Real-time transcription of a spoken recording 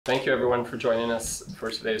Thank you everyone for joining us for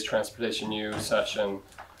today's Transportation U session.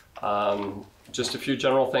 Just a few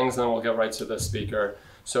general things and then we'll get right to the speaker.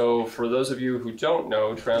 So for those of you who don't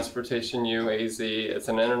know, Transportation U AZ, it's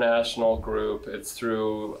an international group. It's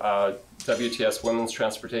through WTS Women's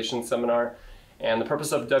Transportation Seminar. And the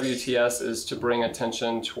purpose of WTS is to bring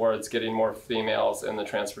attention towards getting more females in the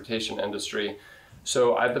transportation industry.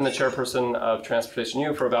 So I've been the chairperson of Transportation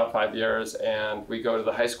U for about 5 years, and we go to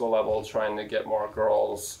the high school level trying to get more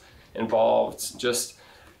girls involved. Just,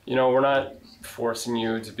 you know, we're not forcing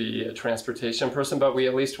you to be a transportation person, but we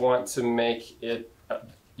at least want to make it,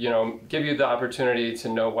 you know, give you the opportunity to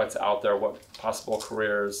know what's out there, what possible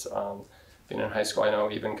careers. Being in high school, I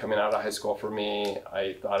know even coming out of high school for me,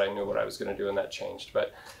 I thought I knew what I was going to do, and that changed.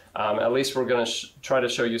 But at least we're going to try to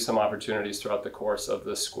show you some opportunities throughout the course of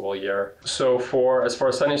this school year. So as far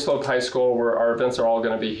as Sunny Slope High School, our events are all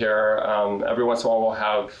going to be here. Every once in a while we'll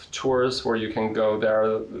have tours where you can go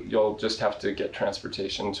there. You'll just have to get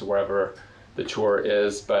transportation to wherever the tour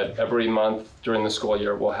is. But every month during the school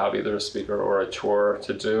year we'll have either a speaker or a tour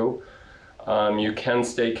to do. You can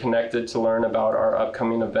stay connected to learn about our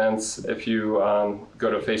upcoming events if you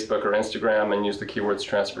go to Facebook or Instagram and use the keywords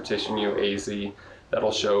Transportation U AZ.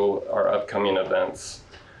 That'll show our upcoming events.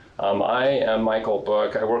 I am Michael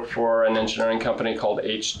Book. I work for an engineering company called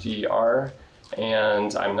HDR,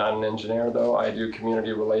 and I'm not an engineer though. I do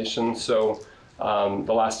community relations. So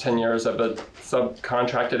the last 10 years I've been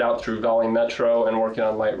subcontracted out through Valley Metro and working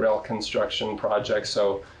on light rail construction projects.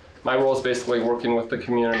 So my role is basically working with the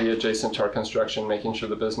community adjacent to our construction, making sure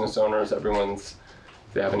the business owners, if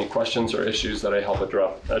they have any questions or issues, that I help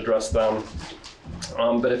address them.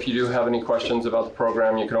 But if you do have any questions about the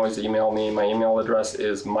program, you can always email me. My email address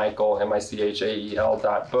is michael,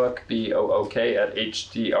 michael.book, B-O-O-K,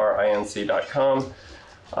 @hdrinc.com.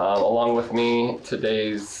 Along with me,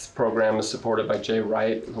 today's program is supported by Jay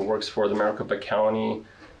Wright, who works for the Maricopa County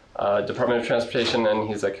Department of Transportation, and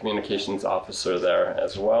he's a communications officer there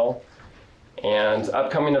as well. And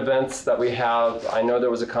upcoming events that we have, I know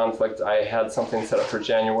there was a conflict. I had something set up for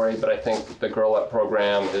January, but I think the Girl Up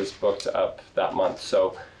program is booked up that month.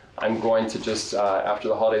 So I'm going to just, after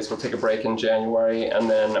the holidays, we'll take a break in January. And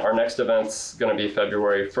then our next event's going to be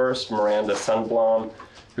February 1st. Miranda Sunblom,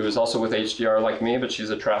 who is also with HDR like me, but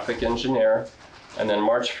she's a traffic engineer. And then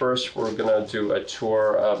March 1st, we're going to do a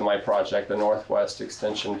tour of my project, the Northwest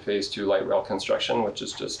Extension Phase 2 light rail construction, which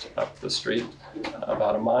is just up the street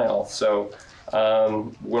about a mile. So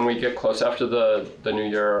when we get close after the new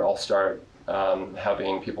year, I'll start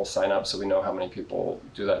having people sign up so we know how many people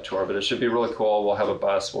do that tour. But it should be really cool. We'll have a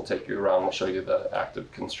bus. We'll take you around. We'll show you the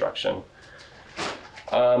active construction.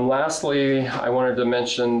 Lastly, I wanted to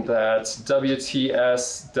mention that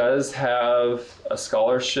WTS does have a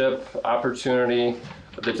scholarship opportunity.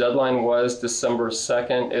 The deadline was December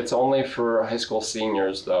 2nd. It's only for high school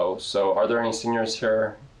seniors though. So are there any seniors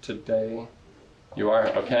here today? You are?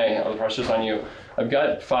 Okay, the pressure's on you. I've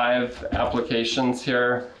got 5 applications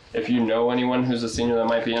here. If you know anyone who's a senior that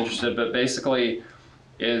might be interested, but basically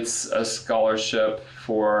it's a scholarship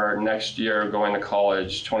for next year going to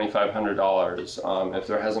college, $2,500. If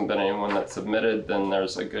there hasn't been anyone that submitted, then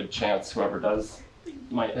there's a good chance whoever does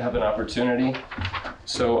might have an opportunity.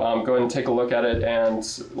 So go ahead and take a look at it. And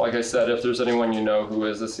like I said, if there's anyone you know who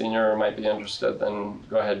is a senior or might be interested, then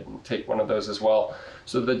go ahead and take one of those as well.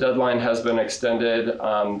 So the deadline has been extended.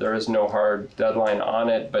 There is no hard deadline on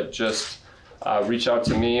it, but just reach out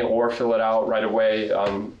to me or fill it out right away.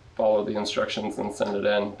 Follow the instructions and send it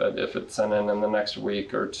in. But if it's sent in the next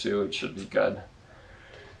week or 2, it should be good.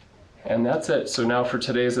 And that's it. So now for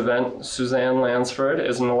today's event, Suzanne Lansford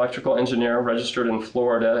is an electrical engineer registered in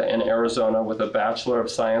Florida and Arizona with a Bachelor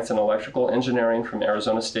of Science in Electrical Engineering from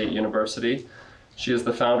Arizona State University. She is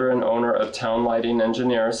the founder and owner of Town Lighting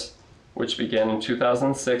Engineers, which began in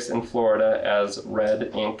 2006 in Florida as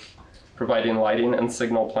Red Inc., providing lighting and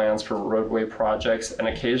signal plans for roadway projects and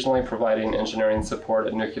occasionally providing engineering support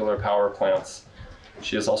at nuclear power plants.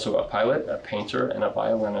 She is also a pilot, a painter, and a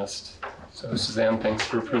violinist. So Suzanne, thanks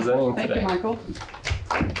for presenting today. Thank you, Michael.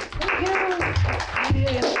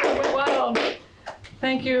 Wow.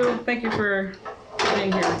 Thank you for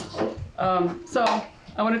being here. So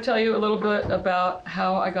I want to tell you a little bit about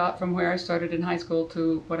how I got from where I started in high school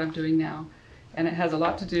to what I'm doing now. And it has a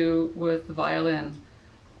lot to do with the violin.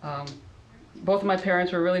 Both of my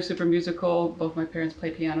parents were really super musical. Both my parents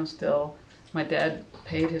play piano still. My dad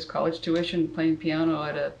paid his college tuition playing piano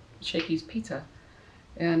at a Shakey's Pizza.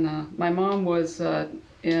 And my mom was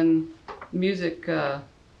in music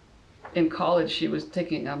in college. She was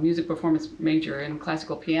taking a music performance major in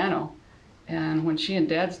classical piano. And when she and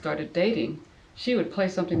Dad started dating, she would play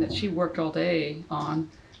something that she worked all day on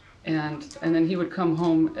And then he would come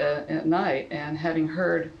home at night, and having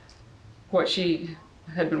heard what she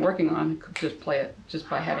had been working on, could just play it just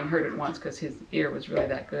by having heard it once, because his ear was really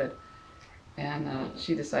that good. And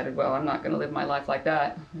she decided, well, I'm not going to live my life like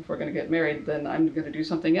that. If we're going to get married, then I'm going to do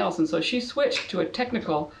something else. And so she switched to a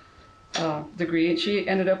technical degree. She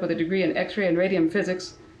ended up with a degree in X-ray and radium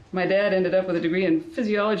physics. My dad ended up with a degree in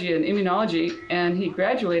physiology and immunology, and he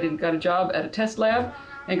graduated and got a job at a test lab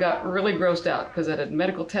and got really grossed out, because at a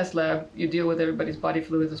medical test lab, you deal with everybody's body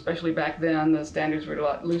fluids, especially back then. The standards were a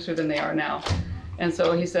lot looser than they are now. And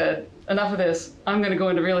so he said, enough of this, I'm going to go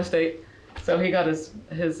into real estate. So he got his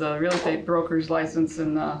real estate broker's license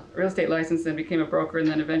and real estate license, and became a broker, and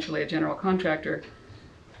then eventually a general contractor.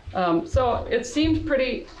 So it seemed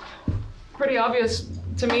pretty obvious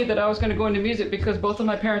to me that I was going to go into music, because both of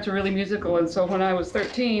my parents were really musical. And so when I was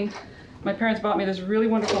 13, my parents bought me this really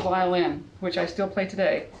wonderful violin, which I still play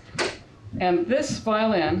today. And this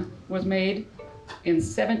violin was made in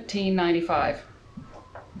 1795.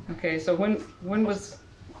 Okay, so when was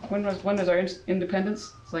our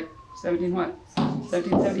independence? It's like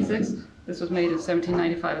 1776? This was made in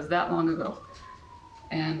 1795. It's that long ago.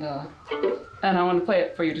 And I want to play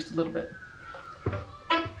it for you just a little bit.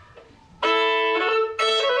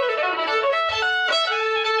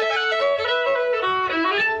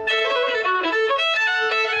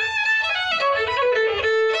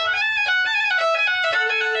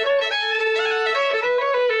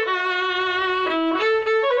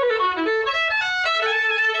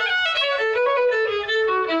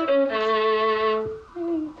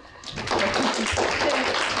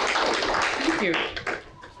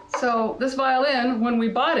 So this violin, when we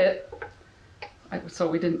bought it, so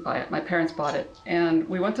we didn't buy it, my parents bought it, and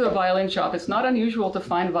we went to a violin shop. It's not unusual to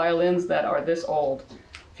find violins that are this old.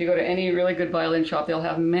 If you go to any really good violin shop, they'll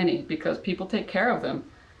have many, because people take care of them.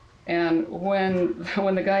 And when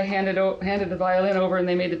the guy handed the violin over, and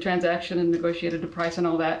they made the transaction and negotiated the price and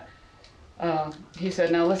all that, he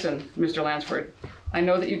said, now listen, Mr. Lansford, I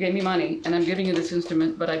know that you gave me money, and I'm giving you this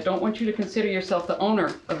instrument, but I don't want you to consider yourself the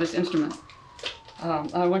owner of this instrument.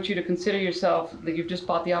 I want you to consider yourself that you've just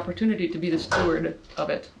bought the opportunity to be the steward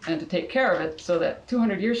of it and to take care of it, so that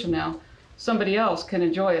 200 years from now, somebody else can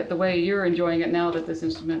enjoy it the way you're enjoying it now that this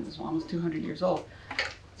instrument is almost 200 years old.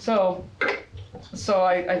 So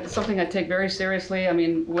something I take very seriously. I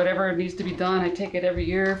mean, whatever needs to be done, I take it every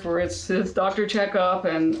year for its doctor checkup,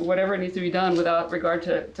 and whatever needs to be done without regard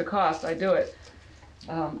to cost, I do it.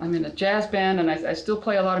 I'm in a jazz band, and I still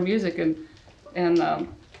play a lot of music,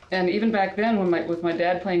 and even back then, with my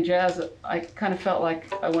dad playing jazz, I kind of felt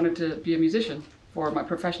like I wanted to be a musician for my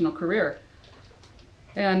professional career.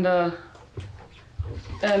 And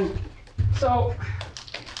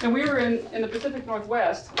we were in the Pacific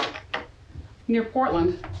Northwest, near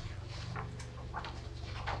Portland.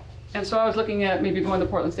 And so I was looking at maybe going to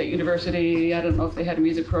Portland State University. I don't know if they had a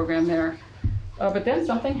music program there. But then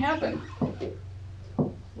something happened.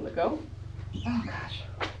 Will it go? Oh gosh,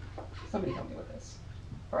 somebody help me with this.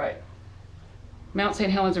 All right. Mount St.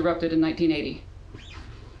 Helens erupted in 1980.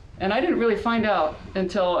 And I didn't really find out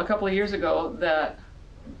until a couple of years ago that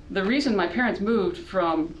the reason my parents moved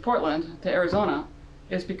from Portland to Arizona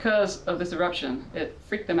is because of this eruption. It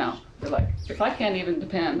freaked them out. They're like, if I can't even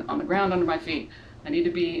depend on the ground under my feet, I need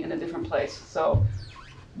to be in a different place. So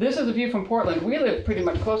this is a view from Portland. We lived pretty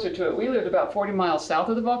much closer to it. We lived about 40 miles south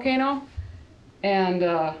of the volcano,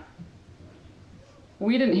 and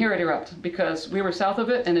we didn't hear it erupt because we were south of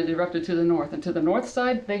it, and it erupted to the north. And to the north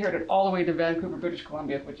side, they heard it all the way to Vancouver, British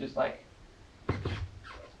Columbia, which is like,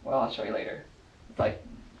 well, I'll show you later. It's like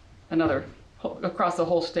another, across the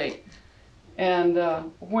whole state. And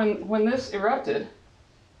when this erupted,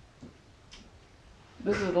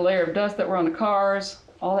 this is the layer of dust that were on the cars,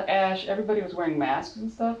 all the ash. Everybody was wearing masks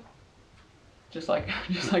and stuff, just like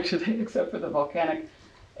today, except for the volcanic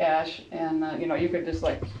ash. And you could just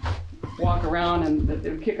like walk around, and it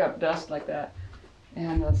would kick up dust like that.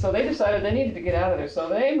 And so they decided they needed to get out of there. So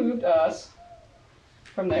they moved us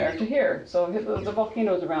from there to here. So the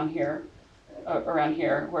volcano's around here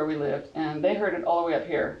where we lived, and they heard it all the way up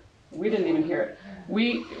here. We didn't even hear it.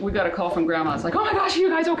 We got a call from Grandma. It's like, oh my gosh, are you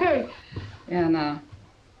guys okay? And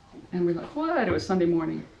we're like, what? It was Sunday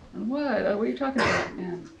morning. And what are you talking about?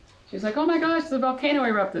 And she's like, oh my gosh, the volcano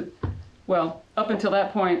erupted. Well, up until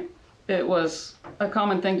that point, it was a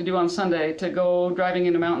common thing to do on Sunday to go driving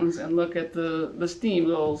into mountains and look at the steam,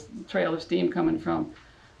 little trail of steam coming from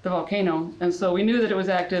the volcano. And so we knew that it was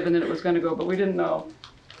active and that it was going to go, but we didn't know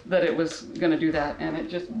that it was going to do that. And it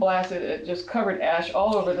just blasted, it just covered ash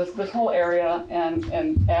all over this whole area,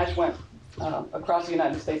 and ash went across the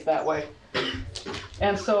United States that way.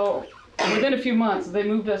 And so within a few months, they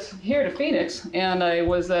moved us here to Phoenix, and I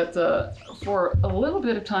was at, for a little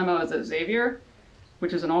bit of time, I was at Xavier,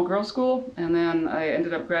 which is an all-girls school, and then I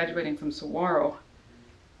ended up graduating from Saguaro.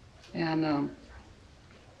 And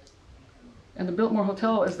the Biltmore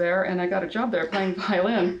Hotel is there, and I got a job there playing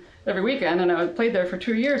violin every weekend, and I played there for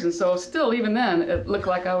 2 years, and so still, even then, it looked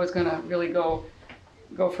like I was gonna really go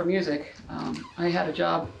for music. I had a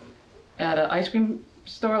job at an ice cream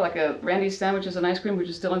store, like a Randy's Sandwiches and Ice Cream, which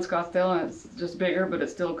is still in Scottsdale, and it's just bigger, but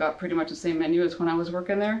it's still got pretty much the same menu as when I was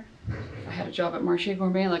working there. I had a job at Marché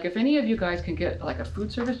Gourmet. Like, if any of you guys can get like a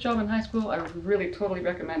food service job in high school, I really totally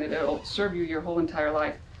recommend it. It'll serve you your whole entire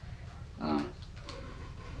life.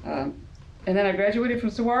 And then I graduated from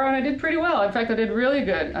Saguaro, and I did pretty well. In fact, I did really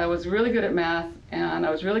good. I was really good at math, and I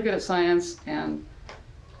was really good at science, and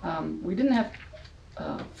we didn't have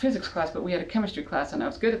physics class, but we had a chemistry class, and I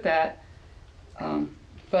was good at that.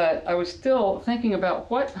 But I was still thinking about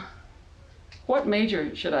what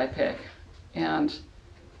major should I pick, and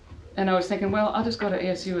I was thinking, well, I'll just go to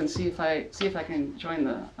ASU and see if I can join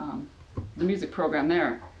the music program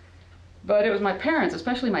there. But it was my parents,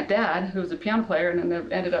 especially my dad, who was a piano player and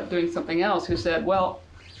then ended up doing something else, who said, well,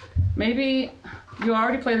 maybe you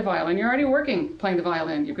already play the violin, you're already working playing the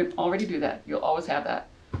violin, you can already do that, you'll always have that.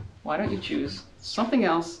 Why don't you choose something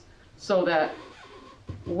else so that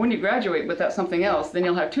when you graduate with that something else, then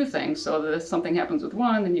you'll have two things, so that if something happens with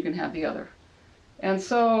one, then you can have the other. And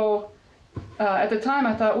so at the time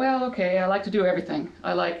I thought, well, okay, I like to do everything.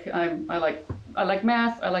 I like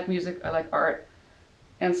math, I like music, I like art.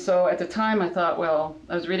 And so at the time I thought, well,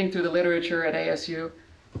 I was reading through the literature at ASU,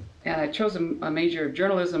 and I chose a major of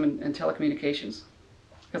journalism and telecommunications.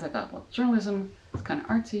 Because I thought, well, journalism is kind of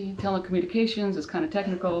artsy, telecommunications is kind of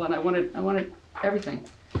technical, and I wanted everything.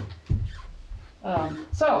 And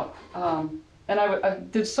I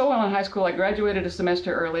did so well in high school, I graduated a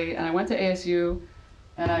semester early, and I went to ASU,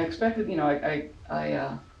 and I expected, you know,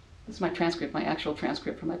 this is my transcript, my actual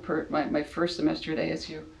transcript from my first semester at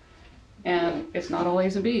ASU. And it's not all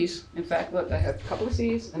A's and B's. In fact, look, I have a couple of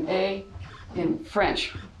C's, an A in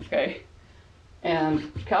French, okay?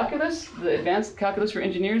 And calculus, the advanced calculus for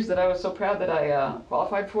engineers that I was so proud that I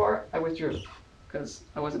qualified for, I withdrew because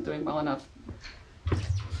I wasn't doing well enough.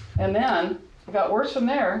 And then it got worse from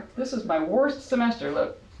there. This is my worst semester,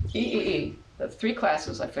 look, EEE. That's 3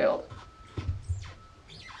 classes I failed.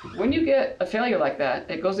 When you get a failure like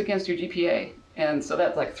that, it goes against your GPA. And so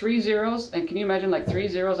that's like 3 zeros, and can you imagine like 3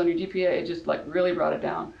 zeros on your GPA? It just like really brought it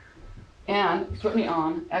down. And put me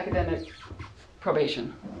on academic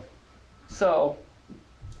probation. So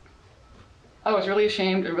I was really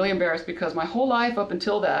ashamed and really embarrassed because my whole life up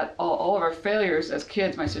until that, all of our failures as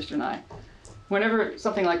kids, my sister and I, whenever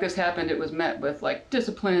something like this happened, it was met with like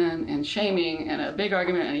discipline and shaming and a big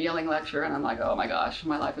argument and a yelling lecture, and I'm like, oh my gosh,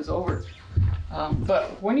 my life is over.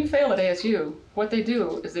 But when you fail at ASU, what they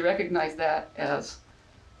do is they recognize that as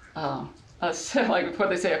like what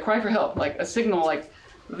they say, a cry for help, like a signal, like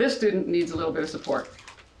this student needs a little bit of support.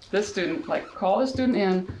 This student, like call the student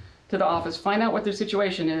in to the office, find out what their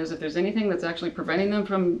situation is, if there's anything that's actually preventing them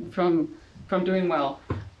from doing well.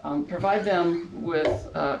 Provide them with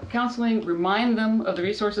counseling, remind them of the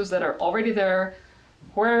resources that are already there,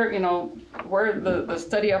 where the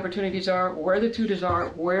study opportunities are, where the tutors are,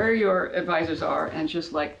 where your advisors are, and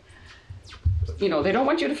just like, they don't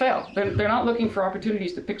want you to fail. They're not looking for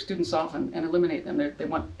opportunities to pick students off and eliminate them. They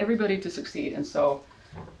want everybody to succeed. And so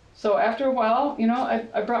after a while,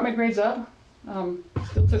 I brought my grades up.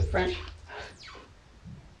 Still took French,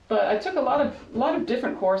 but I took a lot of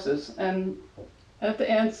different courses, and at the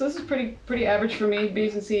end, so this is pretty average for me,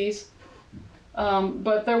 B's and C's.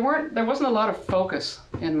 But there wasn't a lot of focus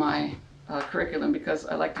in my curriculum because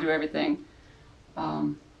I like to do everything.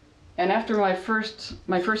 And after my first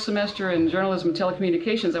semester in journalism and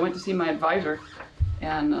telecommunications, I went to see my advisor,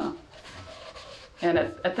 and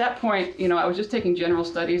at that point, I was just taking general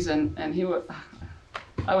studies, and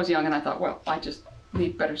I was young, and I thought, well, I just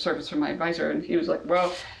need better service from my advisor. And he was like,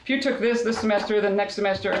 well, if you took this semester, then next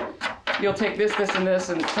semester you'll take this, and this,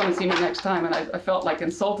 and come and see me next time. And I felt like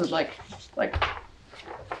insulted, like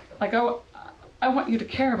I want you to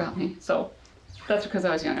care about me. So that's because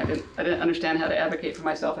I was young. I didn't understand how to advocate for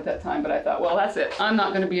myself at that time. But I thought, well, that's it. I'm not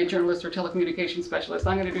going to be a journalist or telecommunications specialist.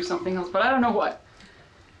 I'm going to do something else, but I don't know what.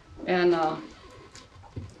 And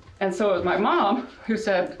so it was my mom who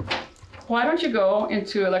said, why don't you go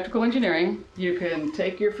into electrical engineering? You can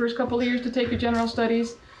take your first couple of years to take your general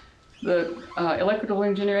studies. The electrical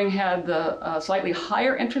engineering had the slightly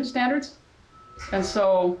higher entrance standards. And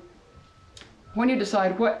so when you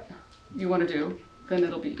decide what you want to do, then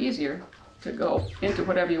it'll be easier to go into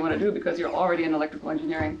whatever you want to do because you're already in electrical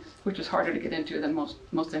engineering, which is harder to get into than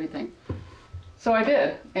most anything. So I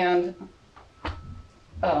did, and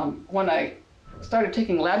when I started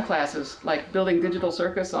taking lab classes, like building digital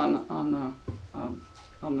circuits on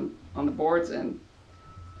the boards and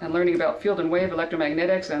learning about field and wave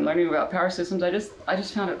electromagnetics and learning about power systems, I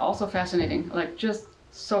just found it all so fascinating, like just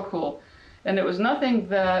so cool. And it was nothing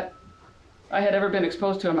that I had ever been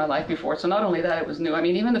exposed to in my life before. So not only that, it was new. I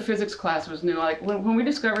mean, even the physics class was new. Like when we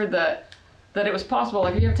discovered that it was possible,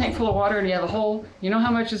 like if you have a tank full of water and you have a hole, you know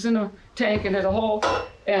how much is in the tank and there's a hole,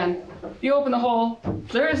 and you open the hole,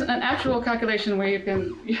 there is an actual calculation where you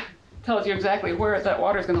can tells you exactly where that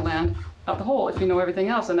water is going to land out the hole if you know everything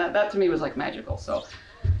else. And that to me was like magical. So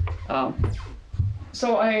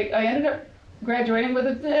I ended up graduating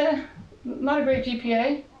with not a great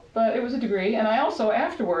GPA, but it was a degree. And I also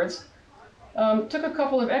afterwards took a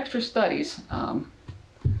couple of extra studies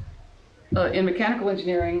in mechanical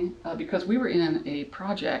engineering because we were in a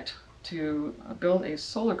project to build a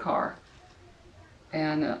solar car,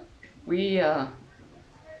 and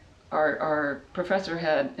our professor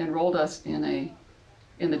had enrolled us in the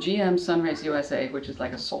GM Sunrace USA, which is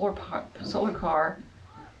like a solar car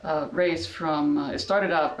race from. It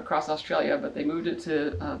started out across Australia, but they moved it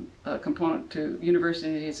to a component to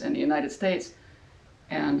universities in the United States,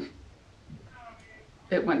 and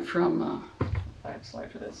it went from. I have a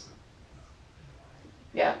slide for this.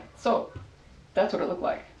 Yeah, so that's what it looked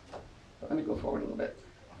like. But let me go forward a little bit.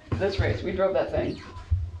 This race, we drove that thing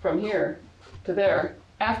from here to there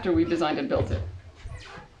after we designed and built it.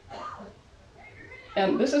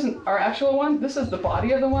 And this isn't our actual one. This is the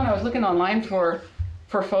body of the one. I was looking online for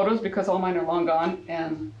photos because all mine are long gone,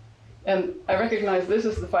 and I recognize this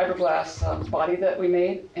is the fiberglass body that we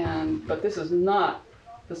made, but this is not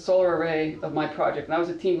the solar array of my project. And I was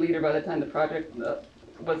a team leader by the time the project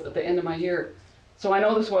was at the end of my year. So I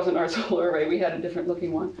know this wasn't our solar array. We had a different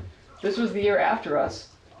looking one. This was the year after us,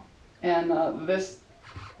 and this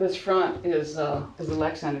front is the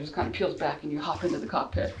Lexan. It just kind of peels back, and you hop into the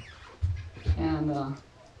cockpit. And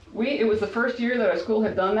it was the first year that our school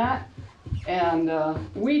had done that, and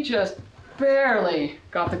we just barely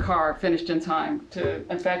got the car finished in time.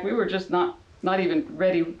 In fact, we were just not even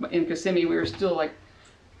ready in Kissimmee. We were still like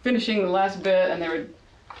finishing the last bit, and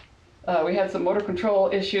we had some motor control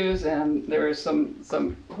issues, and there was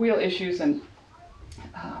some wheel issues, and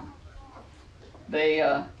they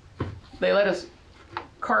let us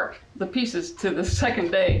cart the pieces to the second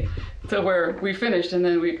day to where we finished, and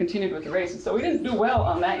then we continued with the race. And so we didn't do well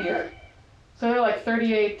on that year. So there were like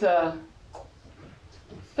 38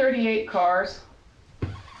 cars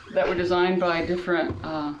that were designed by different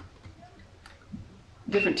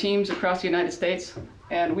teams across the United States,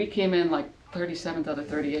 and we came in like 37th out of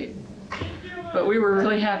 38. But we were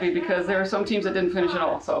really happy because there were some teams that didn't finish at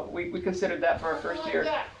all. So we considered that for our first year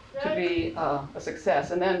to be a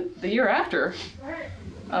success. And then the year after,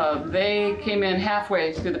 they came in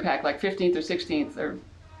halfway through the pack, like 15th or 16th, or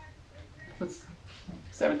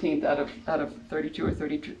 17th out of 32 or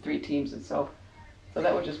 33 teams. And so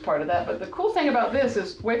that was just part of that. But the cool thing about this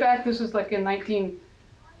is way back, this was like in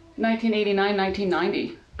 1989,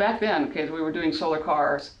 1990. Back then, okay, we were doing solar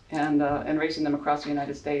cars and racing them across the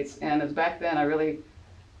United States. And as back then, I really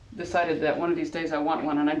decided that one of these days I want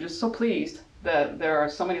one. And I'm just so pleased that there are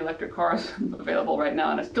so many electric cars available right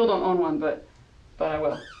now. And I still don't own one, but I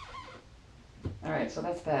will. All right, so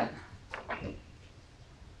that's that.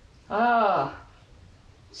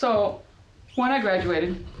 So when I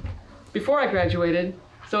graduated, before I graduated,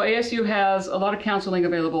 so ASU has a lot of counseling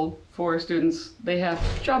available for students. They have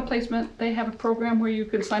job placement. They have a program where you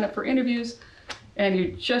can sign up for interviews, and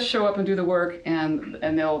you just show up and do the work, and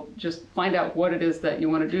they'll just find out what it is that you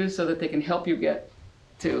want to do so that they can help you get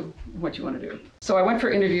to what you want to do. So I went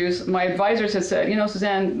for interviews. My advisors had said,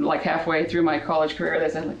 Suzanne, like halfway through my college career, they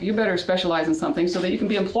said, you better specialize in something so that you can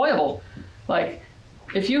be employable. Like,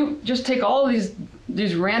 if you just take all of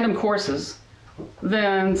these random courses,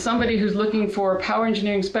 then somebody who's looking for a power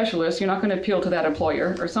engineering specialist, you're not going to appeal to that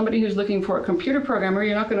employer. Or somebody who's looking for a computer programmer,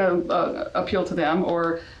 you're not going to appeal to them,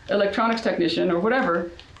 or electronics technician or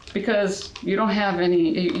whatever, because you don't have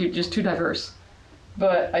any, you're just too diverse.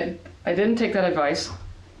 But I didn't take that advice,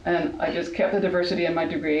 and I just kept the diversity in my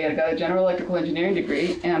degree. I got a general electrical engineering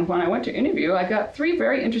degree, and when I went to interview, I got 3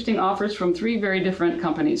 very interesting offers from 3 very different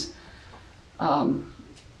companies.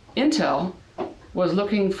 Intel was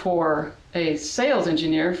looking for a sales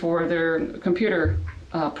engineer for their computer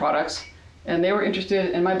products, and they were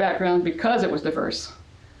interested in my background because it was diverse.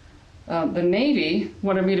 The Navy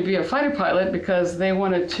wanted me to be a fighter pilot because they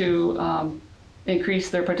wanted to increase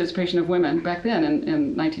their participation of women back then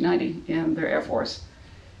in 1990 in their Air Force.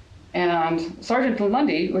 And Sergeant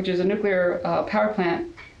Lundy, which is a nuclear power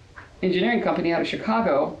plant engineering company out of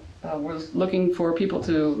Chicago, was looking for people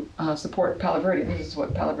to support Palo Verde. This is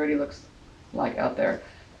what Palo Verde looks like out there.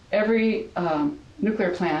 Every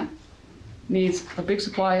nuclear plant needs a big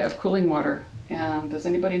supply of cooling water. And does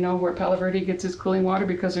anybody know where Palo Verde gets its cooling water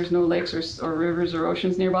because there's no lakes or rivers or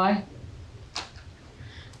oceans nearby?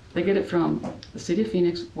 They get it from the City of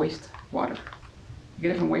Phoenix wastewater. You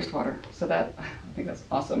get it from wastewater. So that, I think that's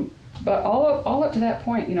awesome. But all up to that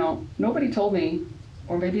point, you know, nobody told me,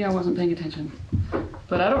 or maybe I wasn't paying attention,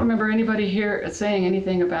 but I don't remember anybody here saying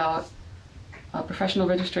anything about a professional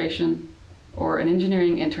registration or an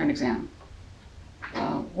engineering intern exam.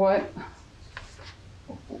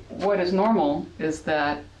 What is normal is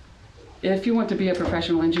that if you want to be a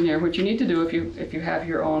professional engineer, which you need to do if you have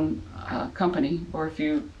your own company, or if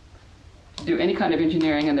you do any kind of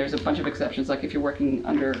engineering, and there's a bunch of exceptions, like if you're working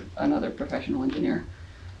under another professional engineer,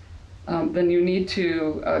 then you need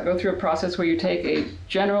to go through a process where you take a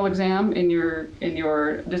general exam in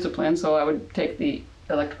your discipline. So I would take the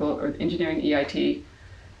electrical or engineering EIT,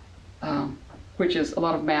 which is a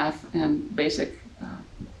lot of math and basic.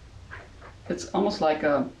 It's almost like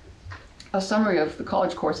a summary of the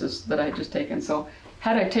college courses that I had just taken. So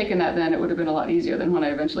had I taken that then, it would have been a lot easier than when I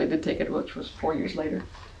eventually did take it, which was 4 years later.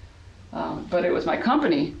 But it was my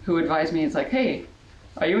company who advised me. It's like, hey,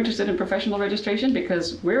 are you interested in professional registration?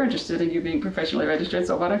 Because we're interested in you being professionally registered,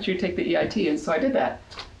 so why don't you take the EIT? And so I did that,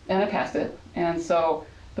 and I passed it. And so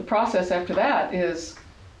the process after that is,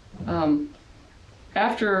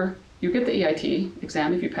 after you get the EIT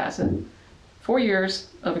exam, if you pass it, 4 years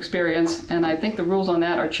of experience, and I think the rules on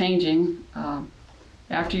that are changing.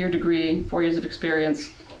 After your degree, 4 years of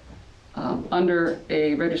experience under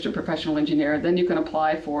a registered professional engineer, then you can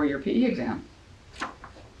apply for your PE exam.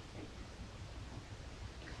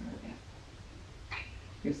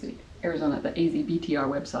 Here's the Arizona, the AZBTR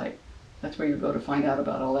website. That's where you go to find out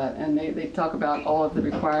about all that. And they talk about all of the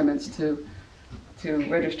requirements to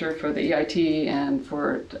register for the EIT and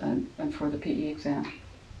for the PE exam.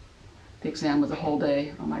 The exam was a whole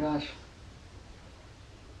day. Oh my gosh.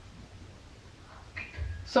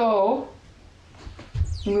 So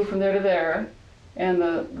we moved from there to there, and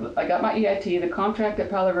I got my EIT. The contract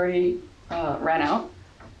at Palo Verde ran out,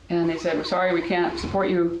 and they said, "We're sorry, we can't support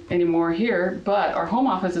you anymore here, but our home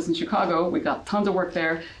office is in Chicago. We got tons of work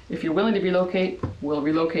there. If you're willing to relocate, we'll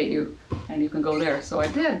relocate you, and you can go there." So I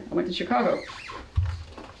did. I went to Chicago.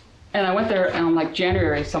 And I went there on like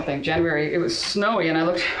January, it was snowy, and I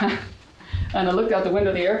looked out the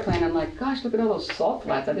window of the airplane. I'm like, gosh, look at all those salt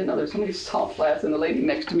flats. I didn't know there were so many salt flats. And the lady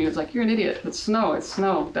next to me was like, you're an idiot. It's snow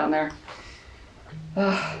down there.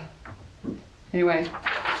 Anyway,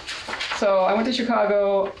 so I went to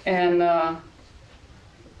Chicago, and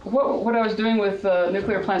what I was doing with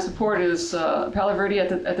nuclear plant support is Palo Verde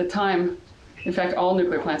at the time, in fact, all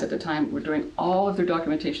nuclear plants at the time were doing all of their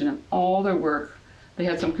documentation and all their work. They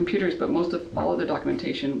had some computers, but all of the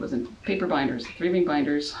documentation was in paper binders, 3-ring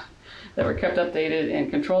binders that were kept updated in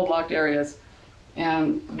controlled locked areas.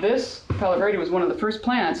 And this, Palo Verde, was one of the first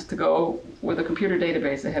plants to go with a computer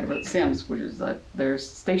database. They had with SIMS, which is their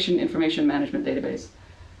Station Information Management Database.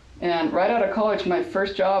 And right out of college, my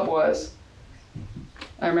first job was,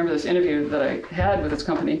 I remember this interview that I had with this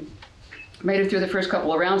company. Made it through the first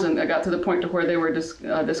couple of rounds, and I got to the point to where they were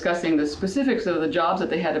discussing the specifics of the jobs that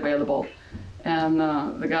they had available. And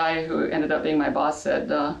the guy who ended up being my boss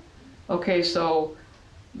said, okay, so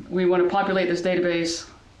we want to populate this database.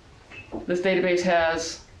 This database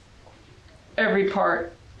has every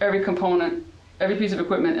part, every component, every piece of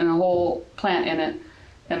equipment in a whole plant in it,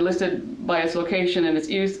 and listed by its location and its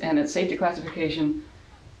use and its safety classification.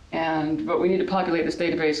 But we need to populate this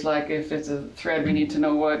database, like if it's a thread, we need to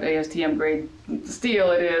know what ASTM grade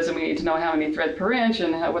steel it is, and we need to know how many threads per inch,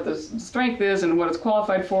 and what the strength is, and what it's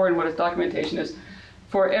qualified for, and what its documentation is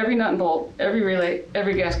for every nut and bolt, every relay,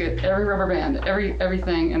 every gasket, every rubber band,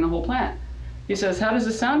 everything in the whole plant. He says, how does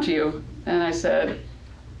this sound to you? And I said,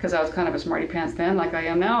 because I was kind of a smarty pants then, like I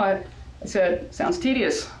am now, I said, sounds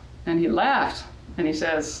tedious. And he laughed, and he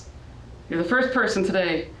says, you're the first person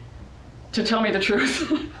today to tell me the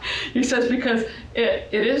truth. He says, because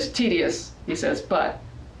it is tedious, he says, but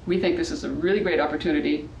we think this is a really great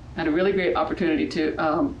opportunity, and a really great opportunity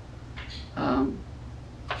to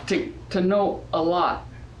know a lot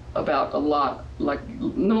about like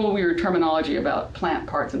know your terminology about plant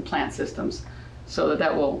parts and plant systems, so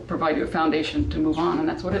that will provide you a foundation to move on. And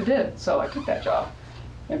that's what it did. So I took that job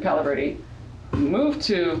in Palo Verde, moved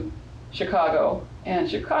to Chicago, and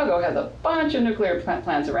Chicago has a bunch of nuclear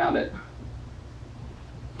plants around it.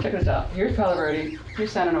 check this out. Here's Palo Verde,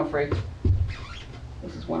 here's San Onofre.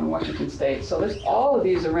 This is one in Washington State. So there's all of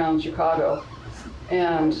these around Chicago.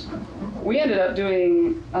 And we ended up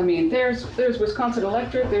doing, I mean, there's Wisconsin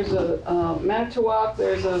Electric, there's a Manitowoc,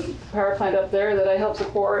 there's a power plant up there that I help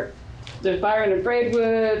support. There's Byron and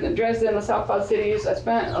Braidwood, and Dresden, the South Cloud cities. I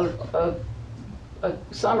spent a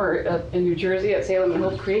summer in New Jersey at Salem and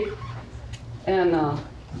Hope Creek, and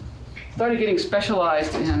started getting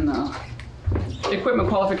specialized in equipment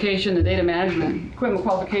qualification and data management. Equipment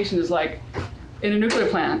qualification is like, in a nuclear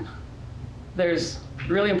plant, there's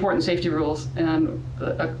really important safety rules, and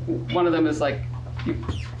one of them is like,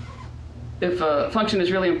 if a function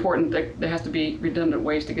is really important, there has to be redundant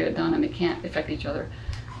ways to get it done, and they can't affect each other.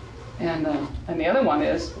 And the other one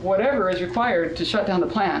is, whatever is required to shut down the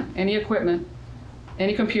plant, any equipment,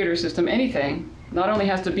 any computer system, anything, not only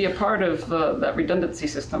has to be a part of that redundancy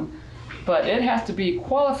system, but it has to be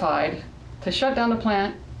qualified to shut down the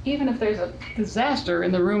plant, even if there's a disaster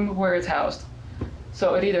in the room where it's housed.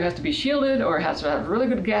 So it either has to be shielded, or it has to have really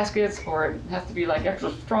good gaskets, or it has to be like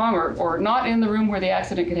extra strong, or not in the room where the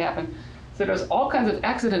accident could happen. So there's all kinds of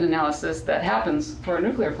accident analysis that happens for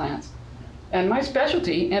nuclear plants. And my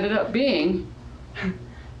specialty ended up being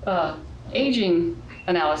aging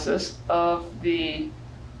analysis of the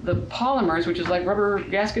polymers, which is like rubber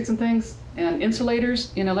gaskets and things, and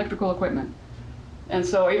insulators in electrical equipment. And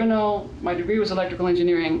so even though my degree was electrical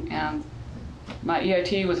engineering and my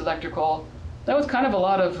EIT was electrical, that was kind of a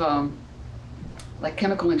lot of like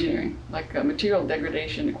chemical engineering, like material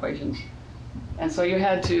degradation equations. And so you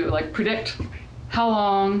had to like predict how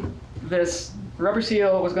long this rubber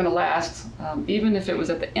seal was going to last. Even if it was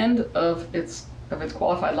at the end of its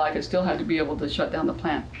qualified life, it still had to be able to shut down the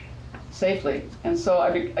plant safely. And so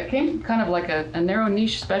I became kind of like a narrow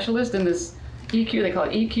niche specialist in this EQ, they call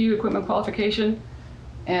it EQ, equipment qualification.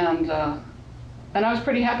 And I was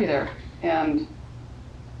pretty happy there. And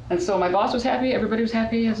so my boss was happy, everybody was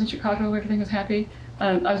happy. I was in Chicago, everything was happy.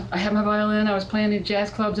 I had my violin, I was playing in jazz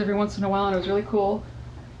clubs every once in a while, and it was really cool.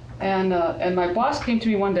 And my boss came to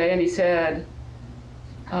me one day and he said,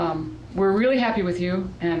 we're really happy with you,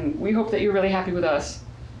 and we hope that you're really happy with us.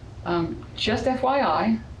 Just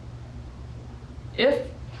FYI, if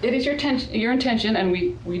it is your intention, and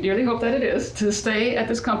we dearly hope that it is, to stay at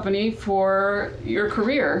this company for your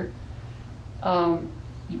career,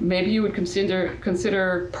 maybe you would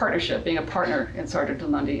consider partnership, being a partner in Sargent &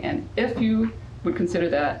 Lundy. And if you would consider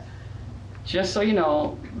that, just so you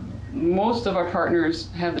know, most of our partners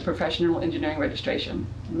have the professional engineering registration.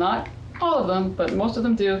 Not all of them, but most of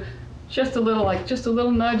them do. Just a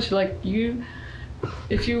little nudge, like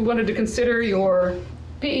if you wanted to consider your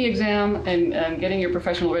PE exam and getting your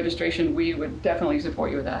professional registration, we would definitely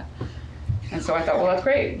support you with that. And so I thought, well, that's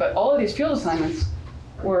great. But all of these field assignments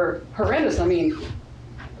were horrendous. I mean,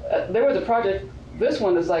 there was a project, this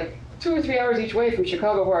one is like 2 or 3 hours each way from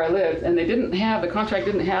Chicago where I lived, and the contract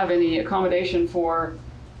didn't have any accommodation for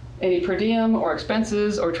any per diem or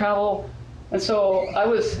expenses or travel. And so I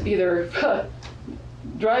was either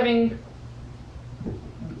driving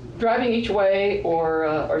each way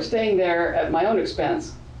or staying there at my own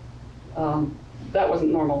expense. That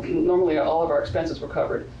wasn't normal. Normally all of our expenses were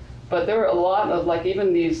covered. But there were a lot of, like,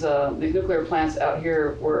 even these nuclear plants out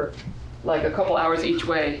here were like a couple hours each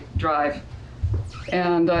way drive.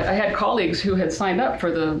 And I had colleagues who had signed up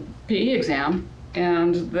for the PE exam,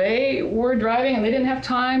 and they were driving and they didn't have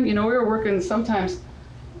time. You know, we were working sometimes,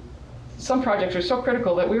 some projects are so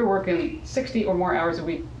critical that we were working 60 or more hours a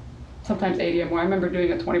week, sometimes 80 or more. I remember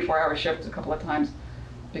doing a 24-hour shift a couple of times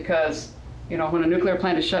because, you know, when a nuclear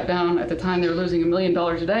plant is shut down, at the time they were losing $1 million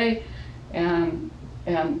a day, and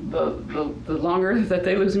the longer that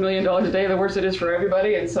they lose $1 million a day, the worse it is for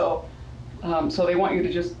everybody. And so they want you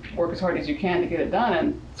to just work as hard as you can to get it done.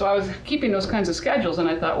 And so I was keeping those kinds of schedules, and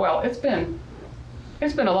I thought, well, it's been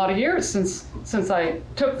a lot of years since I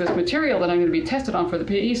took this material that I'm going to be tested on for the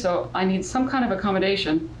PE, so I need some kind of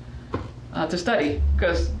accommodation to study,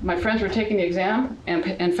 because my friends were taking the exam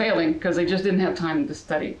and failing because they just didn't have time to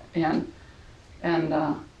study. And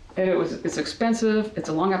it's expensive. It's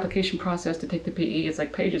a long application process to take the PE. It's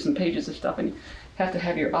like pages and pages of stuff, and you have to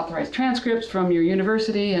have your authorized transcripts from your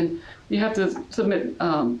university, and you have to submit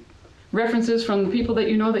references from the people that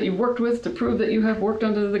you know that you've worked with to prove that you have worked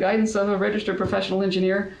under the guidance of a registered professional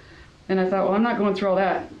engineer. And I thought, well, I'm not going through all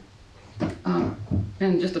that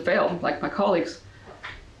and just to fail like my colleagues.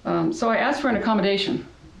 So I asked for an accommodation,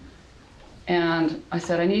 and I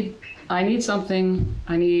said, I need something.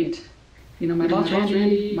 I need, you know, my boss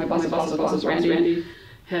Randy, my boss's boss Randy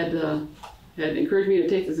had encouraged me to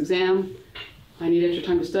take this exam. I need extra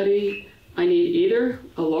time to study. I need either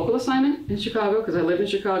a local assignment in Chicago, because I live in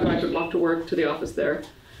Chicago, I could walk to work to the office there,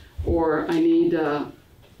 or I need,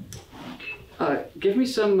 give me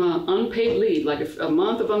some unpaid leave, like a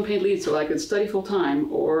month of unpaid leave so I could study full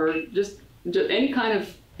time, or just any kind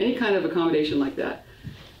of accommodation like that.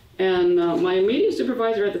 And my immediate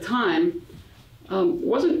supervisor at the time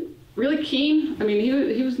wasn't really keen. I mean,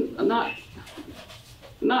 he was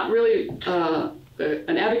not really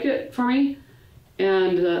an advocate for me,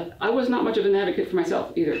 and I was not much of an advocate for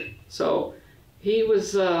myself either. So he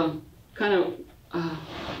was kind of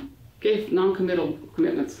gave non-committal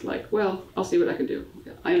commitments, like, well, I'll see what I can do.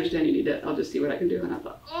 I understand you need that, I'll just see what I can do. And I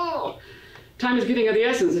thought, oh, time is getting of the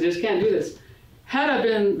essence, I just can't do this. Had I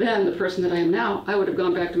been then the person that I am now, I would have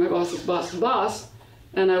gone back to my boss's boss,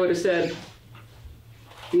 and I would have said,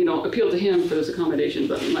 you know, appealed to him for this accommodation,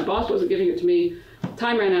 but my boss wasn't giving it to me.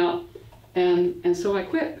 Time ran out, and so I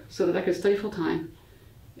quit so that I could study full time.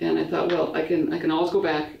 And I thought, well, I can always go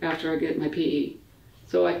back after I get my PE.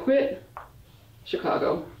 So I quit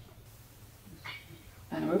Chicago,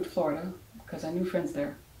 and I moved to Florida because I knew friends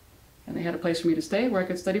there, and they had a place for me to stay where I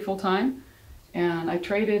could study full time. And I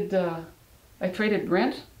traded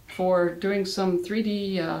rent for doing some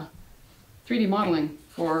 3D modeling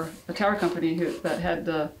for a tower company that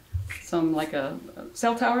had some like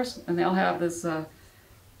cell towers, and they all have this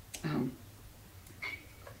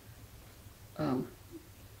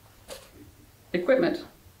equipment,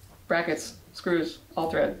 brackets, screws, all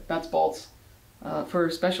thread, nuts, bolts, for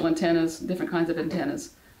special antennas, different kinds of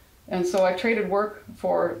antennas. And so I traded work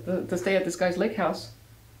to stay at this guy's lake house,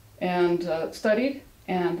 and studied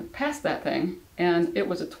and passed that thing. And it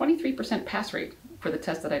was a 23% pass rate for the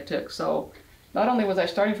test that I took. So not only was I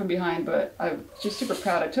starting from behind, but I'm just super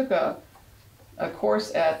proud. I took a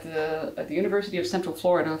course at the University of Central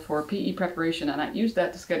Florida for PE preparation, and I used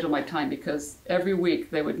that to schedule my time, because every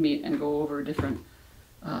week they would meet and go over different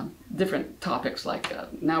topics, like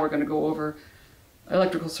now we're going to go over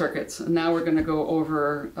electrical circuits, and now we're going to go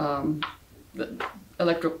over the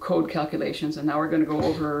electrical code calculations, and now we're going to go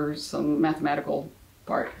over some mathematical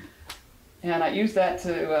part. And I used that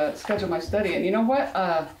to schedule my study. And you know what?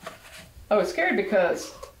 I was scared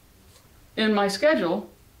because in my schedule,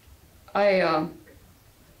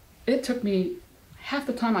 it took me half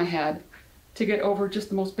the time I had to get over just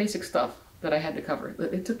the most basic stuff that I had to cover.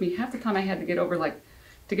 It took me half the time I had to get over, like,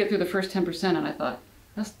 to get through the first 10%, and I thought,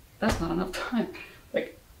 that's not enough time.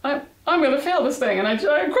 Like, I'm gonna fail this thing, and I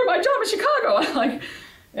quit my job in Chicago. Like,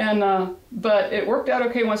 and but it worked out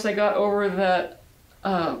okay once I got over that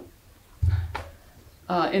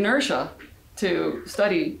inertia to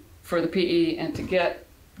study for the PE and to get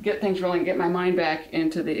things rolling, get my mind back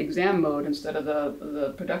into the exam mode instead of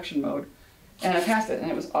the production mode. And I passed it, and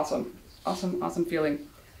it was awesome, awesome feeling.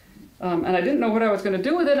 And I didn't know what I was going to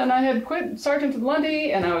do with it, and I had quit Sergeant at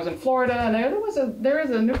Lundy, and I was in Florida, and there is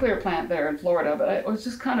a nuclear plant there in Florida, but I was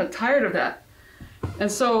just kind of tired of that.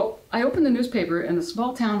 And so I opened the newspaper in the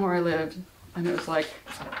small town where I lived, and it was like,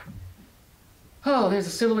 oh, there's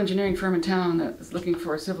a civil engineering firm in town that is looking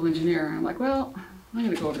for a civil engineer. And I'm like, well, I'm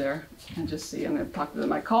going to go over there and just see. I'm going to talk to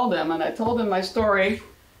them. I called them, and I told them my story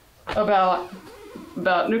about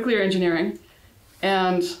nuclear engineering,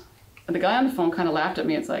 and the guy on the phone kind of laughed at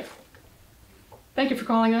me. It's like, thank you for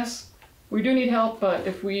calling us. We do need help, but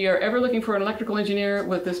if we are ever looking for an electrical engineer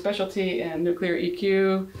with a specialty in nuclear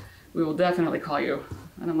EQ, we will definitely call you.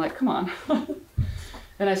 And I'm like, come on.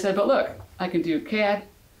 And I said, but look, I can do CAD,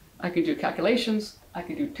 I can do calculations, I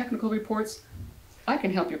can do technical reports. I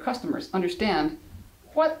can help your customers understand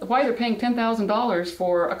why they're paying $10,000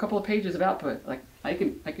 for a couple of pages of output. Like, I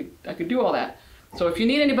could do all that. So if you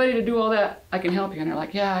need anybody to do all that, I can help you. And they're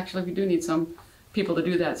like, yeah, actually, we do need some people to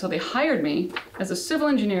do that. So they hired me as a civil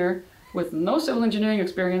engineer with no civil engineering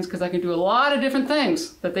experience, because I can do a lot of different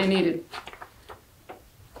things that they needed.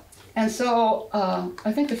 And so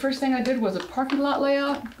I think the first thing I did was a parking lot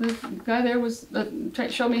layout. The guy there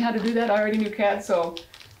showed me how to do that. I already knew CAD, so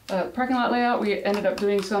parking lot layout. We ended up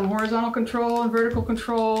doing some horizontal control and vertical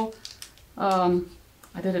control. I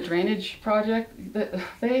did a drainage project.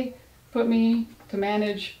 They put me to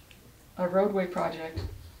manage a roadway project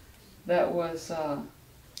that was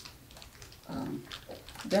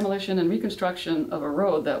demolition and reconstruction of a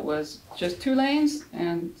road that was just 2 lanes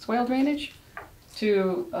and swale drainage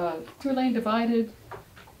to 2-lane divided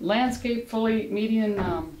landscape fully median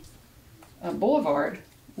boulevard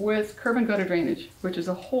with curb and gutter drainage, which is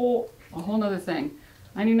a whole nother thing.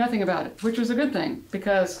 I knew nothing about it, which was a good thing,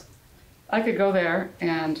 because I could go there,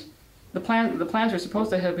 and the plans were supposed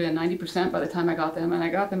to have been 90% by the time I got them,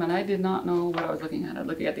 and I did not know what I was looking at. I was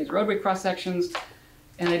looking at these roadway cross sections,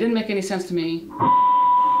 and they didn't make any sense to me.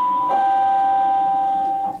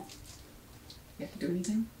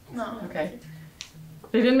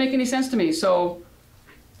 they didn't make any sense to me. So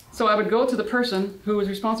I would go to the person who was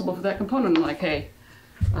responsible for that component and like, hey,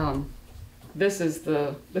 this is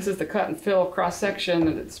the cut and fill cross section,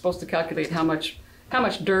 and it's supposed to calculate how much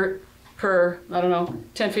dirt per, I don't know,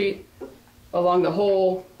 10 feet along the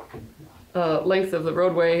whole length of the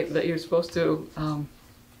roadway that you're supposed to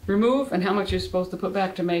remove, and how much you're supposed to put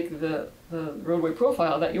back to make the roadway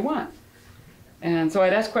profile that you want. And so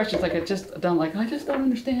I'd ask questions like I just don't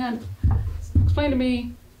understand. Explain to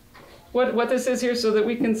me what this is here so that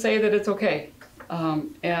we can say that it's okay.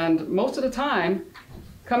 And most of the time,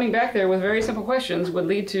 coming back there with very simple questions would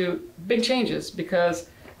lead to big changes, because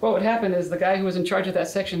what would happen is the guy who was in charge of that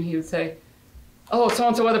section, he would say, oh,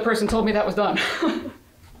 so-and-so other person told me that was done.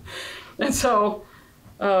 And so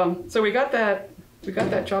we got that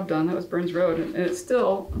job done. That was Burns Road, and it's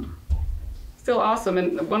still awesome.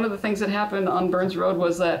 And one of the things that happened on Burns Road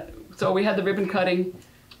was that, so we had the ribbon cutting,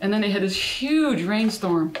 and then they had this huge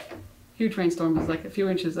rainstorm. Huge rainstorm. It was like a few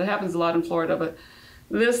inches. It happens a lot in Florida, but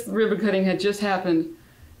this ribbon cutting had just happened,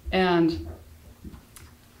 and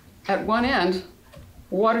at one end,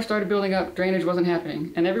 water started building up, drainage wasn't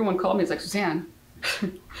happening, and everyone called me. It's like, Suzanne,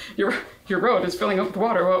 your road is filling up with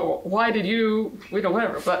water. Why did you,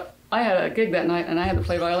 whatever. But I had a gig that night, and I had to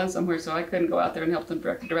play violin somewhere, so I couldn't go out there and help them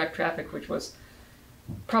direct traffic, which was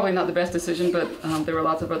probably not the best decision, but there were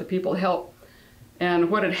lots of other people to help.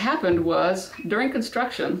 And what had happened was, during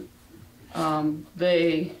construction,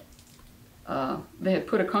 they had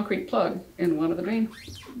put a concrete plug in one of the drain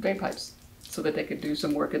pipes so that they could do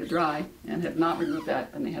some work in the dry, and had not removed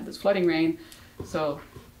that. And they had this flooding rain, so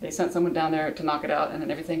they sent someone down there to knock it out, and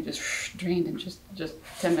then everything just drained in just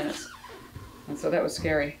 10 minutes. And so that was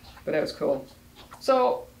scary, but that was cool.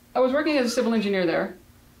 So I was working as a civil engineer there,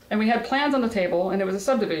 and we had plans on the table, and it was a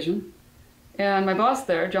subdivision. And my boss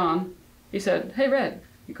there, John, he said, hey, Red.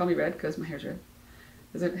 He called me Red because my hair's red.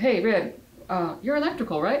 He said, hey, Red, you're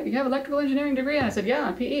electrical, right? You have an electrical engineering degree? And I said,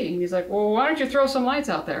 yeah, PE. And he's like, well, why don't you throw some lights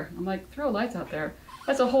out there? I'm like, throw lights out there?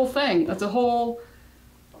 That's a whole thing. That's a whole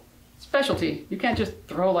specialty. You can't just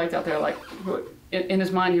throw lights out there. Like, in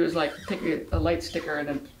his mind, he was like, take a light sticker and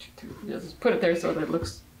then just put it there so that it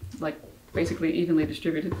looks like basically evenly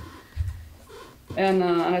distributed. And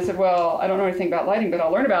I said, well, I don't know anything about lighting, but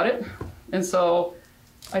I'll learn about it. And so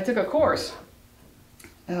I took a course.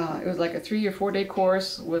 It was like a 3 or 4 day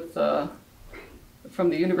course with from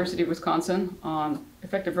the University of Wisconsin on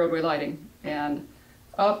effective roadway lighting. And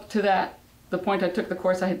up to the point I took the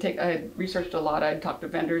course, I had researched a lot. I had talked to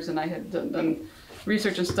vendors, and I had done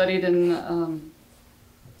research and studied and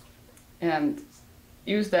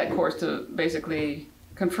used that course to basically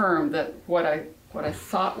confirm that what I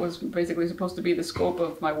thought was basically supposed to be the scope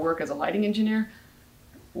of my work as a lighting engineer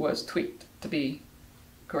was tweaked to be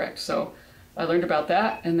correct. So I learned about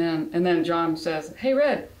that, and then John says, hey,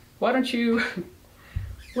 Red, why don't you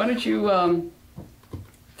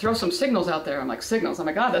throw some signals out there? I'm like, signals? Oh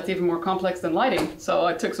my God, that's even more complex than lighting. So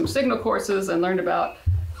I took some signal courses and learned about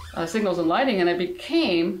signals and lighting, and I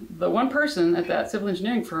became the one person at that civil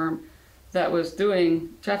engineering firm that was doing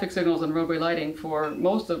traffic signals and roadway lighting for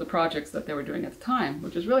most of the projects that they were doing at the time,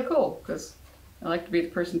 which is really cool, because I like to be the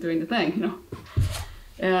person doing the thing,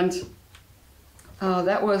 And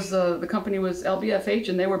that was, the company was LBFH,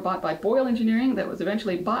 and they were bought by Boyle Engineering, that was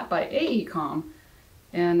eventually bought by AECom.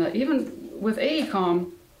 And even with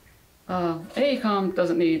AECom, AECom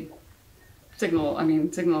doesn't need signal and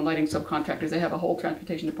lighting subcontractors. They have a whole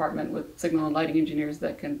transportation department with signal and lighting engineers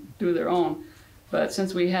that can do their own. But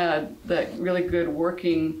since we had that really good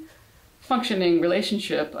working, functioning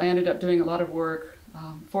relationship, I ended up doing a lot of work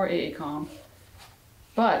for AECom.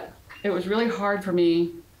 But it was really hard for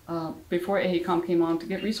me before AECom came on to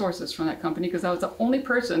get resources from that company, because I was the only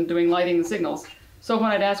person doing lighting and signals. So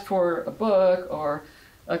when I'd ask for a book or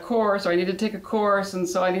a course, or I needed to take a course, and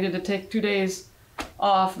so I needed to take 2 days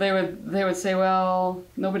off, they would say, well,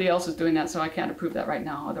 nobody else is doing that, so I can't approve that right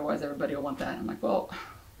now, otherwise everybody will want that. I'm like, well,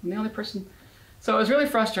 I'm the only person. So it was really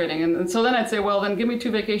frustrating, and so then I'd say, well, then give me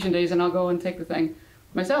 2 vacation days and I'll go and take the thing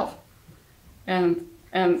myself. And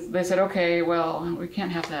they said, okay, well, we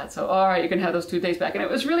can't have that, so all right, you can have those 2 days back. And it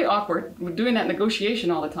was really awkward doing that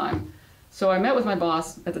negotiation all the time. So I met with my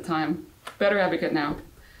boss at the time, better advocate now,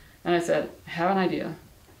 and I said, I have an idea.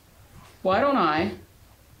 Why don't I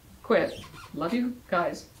quit? Love you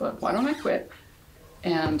guys, but why don't I quit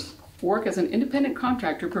and work as an independent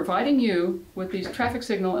contractor, providing you with these traffic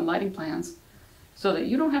signal and lighting plans so that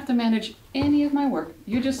you don't have to manage any of my work.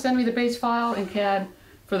 You just send me the base file in CAD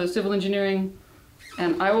for the civil engineering,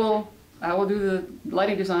 and I will do the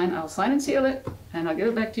lighting design. I'll sign and seal it, and I'll give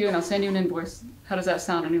it back to you, and I'll send you an invoice. How does that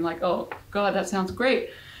sound? And you're like, oh God, that sounds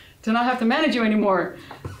great. to not have to manage you anymore.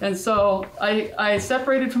 And so I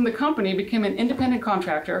separated from the company, became an independent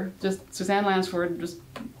contractor, just Suzanne Lansford, just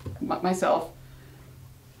myself,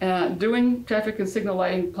 doing traffic and signal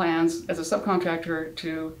lighting plans as a subcontractor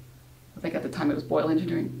to, I think at the time it was Boyle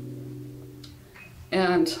Engineering.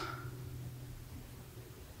 And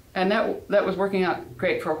that was working out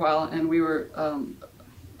great for a while, and we were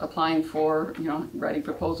applying for, writing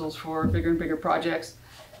proposals for bigger and bigger projects.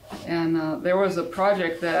 And there was a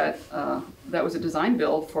project that was a design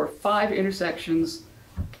build for 5 intersections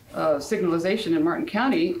signalization in Martin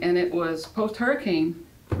County, and it was post-hurricane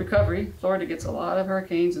recovery. Florida gets a lot of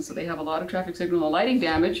hurricanes, and so they have a lot of traffic signal and lighting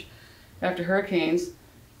damage after hurricanes,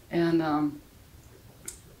 and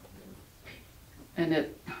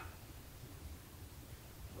it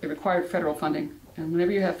required federal funding. And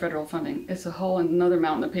whenever you have federal funding, it's a whole another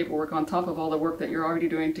mountain of paperwork on top of all the work that you're already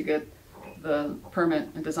doing to get the permit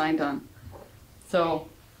and design done. So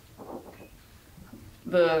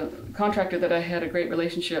the contractor that I had a great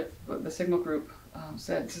relationship with, the Signal Group,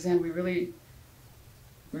 said, Suzanne, we really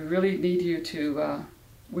need you to,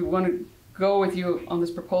 we want to go with you on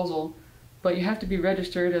this proposal, but you have to be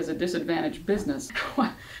registered as a disadvantaged business.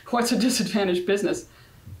 What's a disadvantaged business?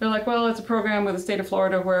 They're like, well, it's a program with the state of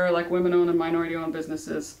Florida where like women-owned and minority-owned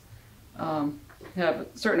businesses have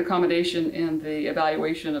certain accommodation in the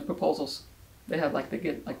evaluation of proposals. They have they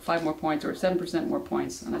get like 5 more points or 7% more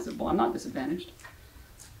points. And I said, well, I'm not disadvantaged.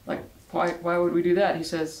 Like, why would we do that? He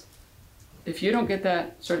says, if you don't get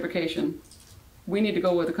that certification, we need to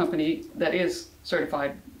go with a company that is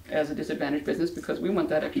certified as a disadvantaged business because we want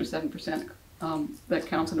that extra 7% that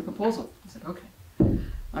counts in a proposal. I said, okay,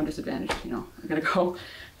 I'm disadvantaged, I'm gonna go.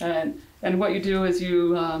 And what you do is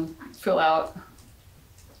you fill out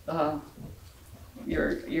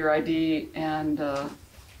your ID and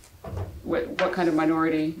what kind of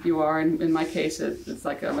minority you are. In my case, it's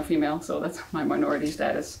like I'm a female, so that's my minority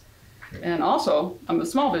status. And also, I'm a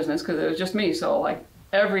small business because it was just me, so like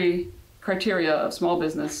every criteria of small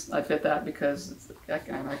business, I fit that because I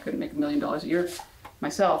couldn't make $1 million a year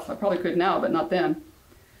myself. I probably could now, but not then.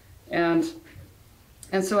 And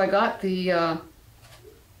so I got the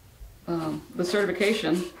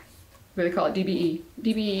certification. What do they call it? DBE.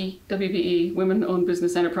 DBE, WBE, Women-Owned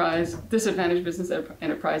Business Enterprise, Disadvantaged Business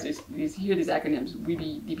Enterprise. You hear these acronyms,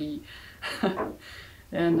 WBE, DBE,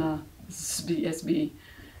 and SB.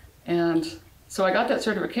 And so I got that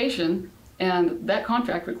certification, and that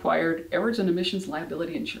contract required errors and emissions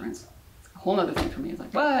liability insurance. It's a whole other thing for me. It's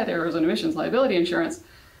like, what? Errors and emissions liability insurance?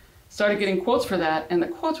 Started getting quotes for that, and the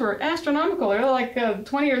quotes were astronomical. They were like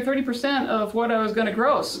 20 or 30% of what I was going to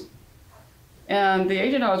gross. And the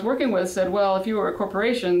agent I was working with said, well, if you were a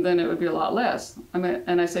corporation, then it would be a lot less.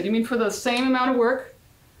 And I said, you mean for the same amount of work,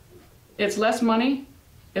 it's less money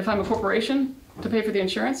if I'm a corporation to pay for the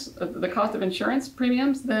insurance, the cost of insurance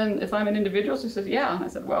premiums, than if I'm an individual? So he said, yeah. And I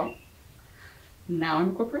said, well, now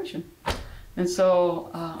I'm a corporation. And so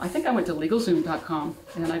I think I went to LegalZoom.com,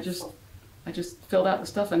 and I just filled out the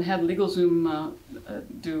stuff and had LegalZoom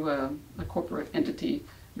do a corporate entity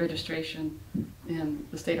registration in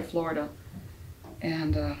the state of Florida.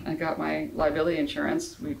 And I got my liability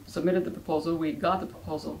insurance. We submitted the proposal. We got the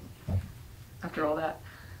proposal after all that.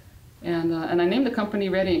 And I named the company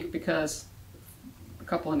Red Ink because, a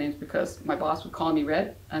couple of names, because my boss would call me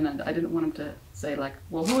Red, and I didn't want him to say like,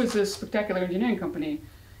 well, who is this spectacular engineering company?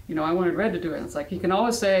 I wanted Red to do it. And it's like, he can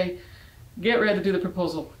always say, get Red to do the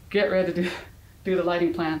proposal. Get Red to do the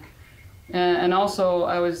lighting plan. And also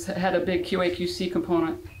I had a big QA/QC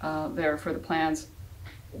component there for the plans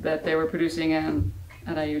that they were producing, and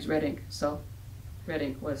I used Red Ink. So Red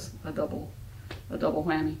Ink was a double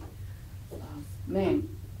whammy name.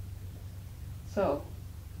 So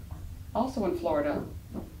also in Florida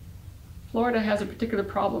has a particular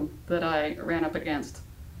problem that I ran up against,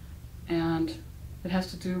 and it has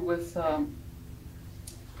to do with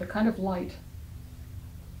the kind of light.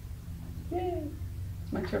 Yay!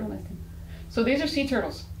 It's my turtle nesting. So these are sea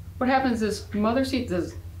turtles. What happens is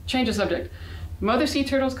change the subject. Mother sea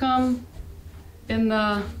turtles come in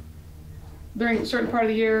during a certain part of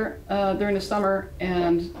the year, during the summer,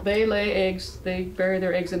 and they lay eggs. They bury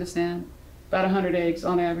their eggs in the sand, about 100 eggs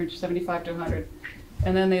on average, 75 to 100,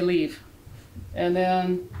 and then they leave. And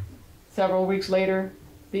then several weeks later,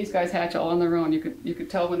 these guys hatch all on their own. You could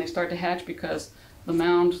tell when they start to hatch because the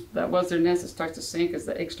mound that was their nest, it starts to sink as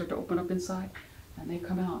the eggs start to open up inside, and they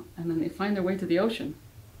come out, and then they find their way to the ocean.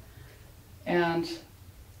 And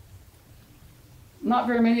not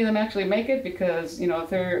very many of them actually make it because,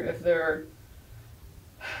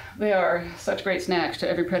 they are such great snacks to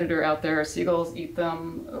every predator out there. Seagulls eat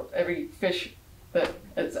them, every fish that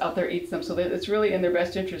is out there eats them. So that it's really in their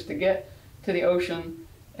best interest to get to the ocean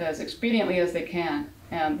as expediently as they can.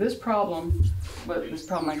 And this problem, I'm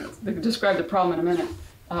going to describe the problem in a minute.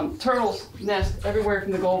 Turtles nest everywhere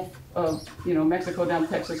from the Gulf of Mexico down to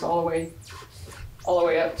Texas, all the way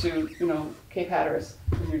up to Cape Hatteras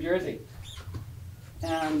in New Jersey.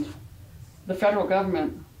 And the federal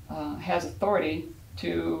government has authority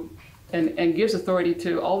to, and gives authority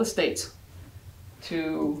to all the states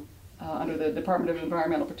to, under the Department of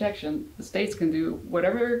Environmental Protection, the states can do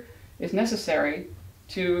whatever is necessary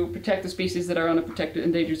to protect the species that are on the protected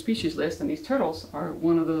endangered species list, and these turtles are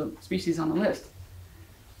one of the species on the list.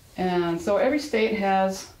 And so every state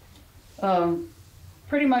has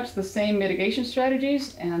pretty much the same mitigation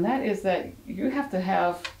strategies, and that is that you have to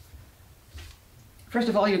have, first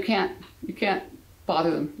of all, you can't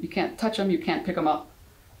bother them. You can't touch them, you can't pick them up.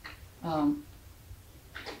 And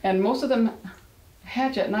most of them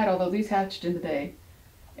hatch at night, although these hatched in the day.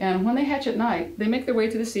 And when they hatch at night, they make their way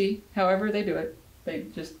to the sea, however they do it. They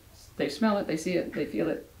smell it, they see it, they feel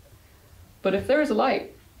it. But if there is a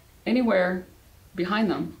light anywhere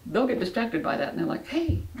behind them, they'll get distracted by that, and they're like,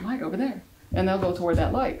 hey, light over there. And they'll go toward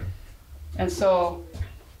that light. And so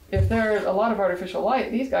if there's a lot of artificial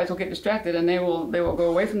light, these guys will get distracted, and they will go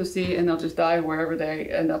away from the sea, and they'll just die wherever they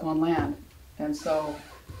end up on land. And so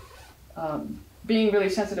being really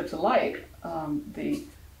sensitive to light, the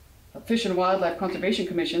Fish and Wildlife Conservation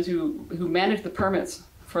Commissions who manage the permits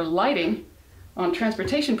for lighting on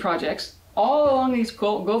transportation projects all along these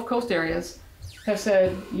Gulf Coast areas have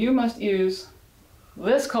said, you must use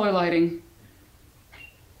this color lighting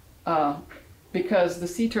because the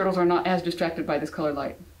sea turtles are not as distracted by this color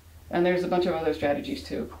light. And there's a bunch of other strategies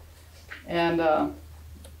too. And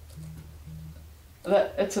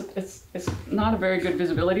it's not a very good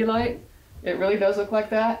visibility light. It really does look like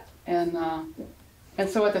that. And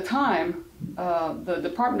so at the time, the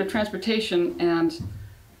Department of Transportation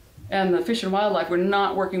and the Fish and Wildlife were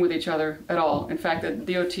not working with each other at all. In fact, the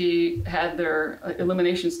DOT had their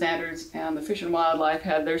illumination standards, and the Fish and Wildlife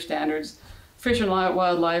had their standards. Fish and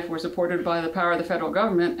Wildlife were supported by the power of the federal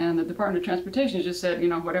government, and the Department of Transportation just said,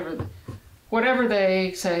 whatever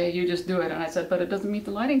they say, you just do it. And I said, but it doesn't meet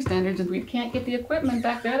the lighting standards, and we can't get the equipment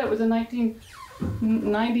back then. It was in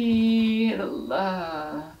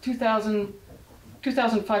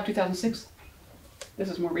 2005, 2006. This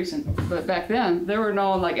is more recent, but back then there were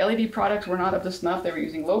no LED products were not up to snuff. They were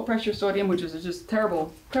using low pressure sodium, which is just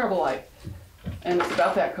terrible light, and it's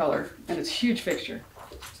about that color, and it's a huge fixture,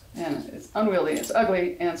 and it's unwieldy, it's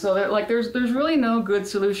ugly, and so there's really no good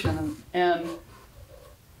solution,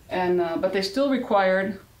 but they still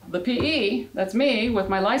required the PE, that's me with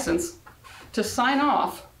my license, to sign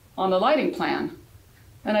off on the lighting plan,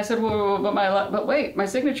 and I said, well, but wait, my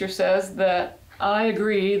signature says that I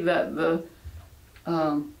agree that the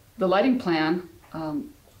lighting plan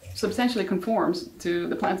substantially conforms to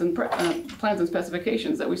the plans and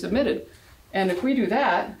specifications that we submitted. And if we do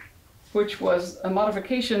that, which was a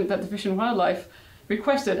modification that the Fish and Wildlife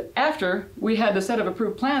requested after we had the set of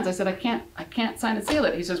approved plans, I said, I can't sign and seal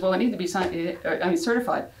it. He says, well, it needs to be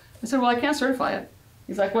certified. I said, well, I can't certify it.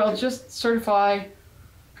 He's like, well, just certify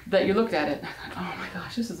that you looked at it. Oh my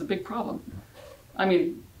gosh, this is a big problem. I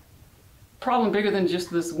mean, problem bigger than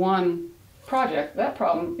just this one project. That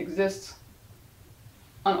problem exists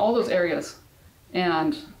on all those areas.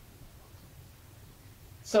 And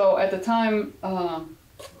so at the time, I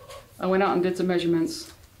went out and did some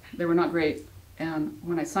measurements. They were not great. And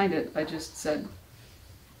when I signed it, I just said,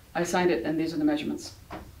 I signed it and these are the measurements.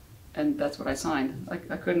 And that's what I signed.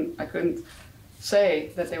 I couldn't say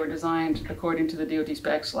that they were designed according to the DOT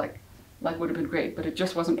specs like would have been great, but it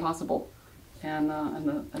just wasn't possible. And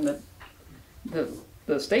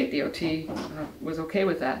the state DOT was okay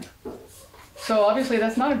with that. So obviously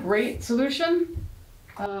that's not a great solution,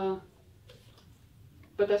 but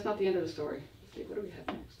that's not the end of the story. Let's see, what do we have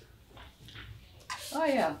next? Oh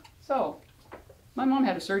yeah, so my mom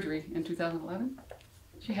had a surgery in 2011.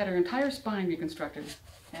 She had her entire spine reconstructed,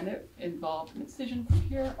 and it involved an incision from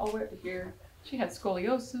here all the way up to here. She had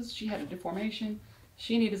scoliosis, she had a deformation,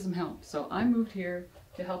 she needed some help. So I moved here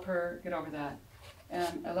to help her get over that.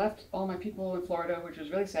 And I left all my people in Florida, which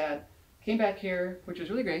was really sad. Came back here, which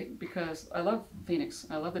was really great because I love Phoenix.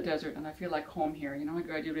 I love the desert, and I feel like home here. You know, I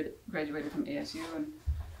graduated from ASU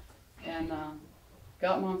and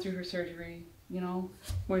got Mom through her surgery. You know,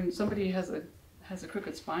 when somebody has a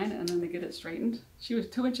crooked spine and then they get it straightened, she was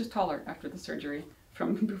 2 inches taller after the surgery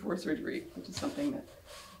from before surgery, which is something that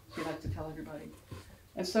she likes to tell everybody.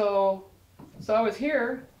 And so I was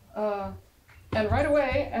here. And right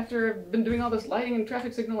away, after I've been doing all this lighting and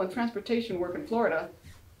traffic signal and transportation work in Florida,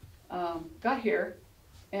 got here,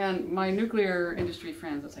 and my nuclear industry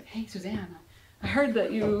friends was like, hey, Suzanne, I heard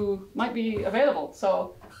that you might be available.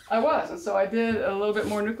 So I was, and so I did a little bit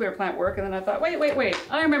more nuclear plant work, and then I thought, wait,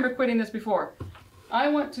 I remember quitting this before. I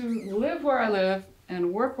want to live where I live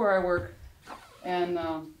and work where I work, and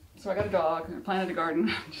so I got a dog, and I planted a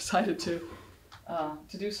garden, decided to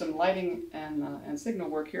do some lighting and signal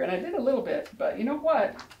work here, and I did a little bit, but you know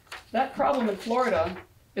what? That problem in Florida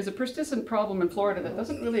is a persistent problem in Florida that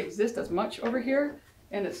doesn't really exist as much over here,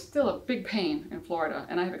 and it's still a big pain in Florida,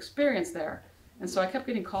 and I have experience there. And so I kept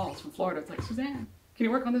getting calls from Florida. It's like, Suzanne, can you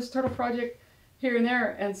work on this turtle project here and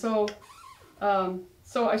there? And so,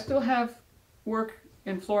 so I still have work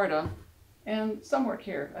in Florida and some work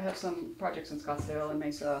here. I have some projects in Scottsdale and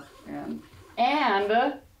Mesa, and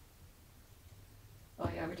oh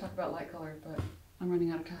yeah, we talked about light color, but I'm running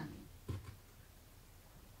out of time.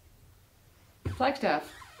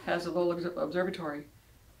 Flagstaff has a Lowell Observatory.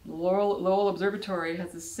 Lowell Observatory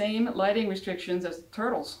has the same lighting restrictions as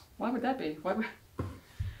turtles. Why would that be?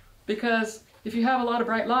 Because if you have a lot of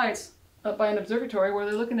bright lights up by an observatory where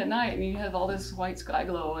they're looking at night and you have all this white sky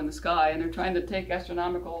glow in the sky and they're trying to take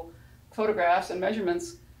astronomical photographs and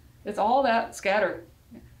measurements, it's all that scatter.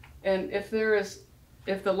 And if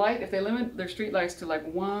they limit their street lights to like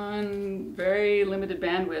one very limited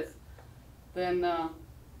bandwidth, then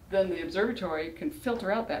the observatory can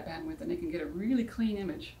filter out that bandwidth and they can get a really clean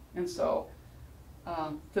image. And so,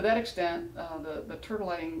 to that extent, the turtle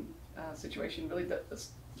lighting situation really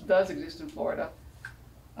does exist in Florida.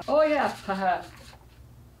 Oh yeah, haha.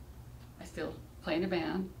 I still play in a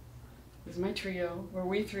band. This is my trio, where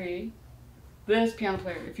we three. This piano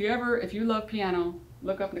player. If you love piano,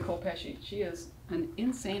 look up Nicole Pesci. She is an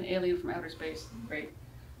insane alien from outer space. Great.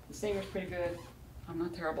 The singer's pretty good. I'm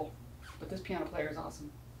not terrible, but this piano player is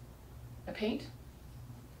awesome. I paint.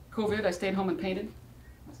 COVID, I stayed home and painted.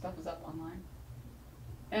 My stuff is up online.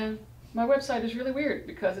 And my website is really weird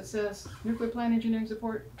because it says nuclear plant engineering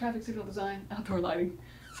support, traffic signal design, outdoor lighting.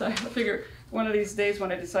 So I figure one of these days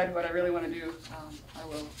when I decide what I really want to do,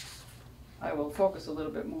 I will focus a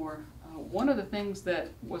little bit more. One of the things that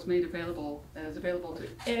was made available, and is available to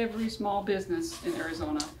every small business in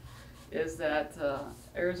Arizona, is that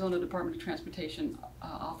Arizona Department of Transportation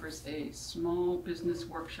offers a small business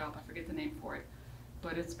workshop. I forget the name for it,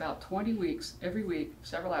 but it's about 20 weeks, every week,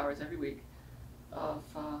 several hours every week, of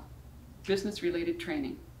business-related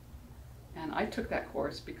training. And I took that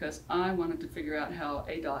course because I wanted to figure out how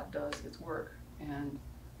ADOT does its work. And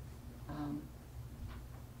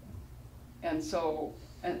so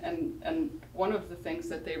one of the things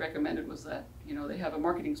that they recommended was that, you know, they have a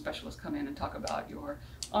marketing specialist come in and talk about your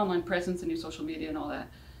online presence and your social media and all that.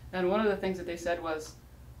 And one of the things that they said was,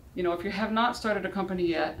 you know, if you have not started a company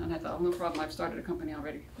yet, and I thought, oh, no problem, I've started a company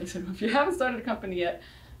already. They said, well, if you haven't started a company yet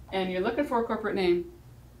and you're looking for a corporate name,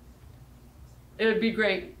 it would be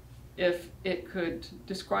great if it could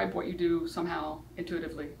describe what you do somehow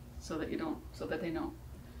intuitively so that they know.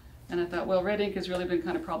 And I thought, well, red ink has really been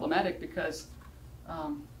kind of problematic because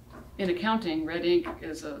in accounting, red ink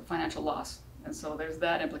is a financial loss. And so there's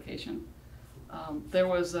that implication. There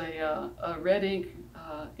was a red ink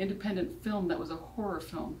independent film that was a horror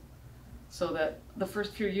film. So that the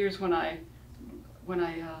first few years when I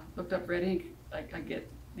looked up red ink, I get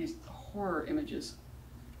these horror images.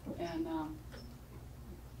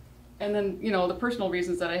 And then, you know, the personal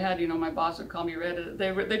reasons that I had, you know, my boss would call me red,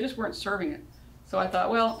 they just weren't serving it. So I thought,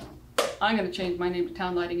 well, I'm going to change my name to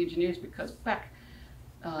Town Lighting Engineers because back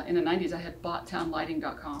in the 90s I had bought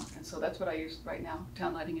townlighting.com, and so that's what I use right now,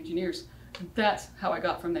 Town Lighting Engineers. And that's how I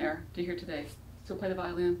got from there to here today. Still play the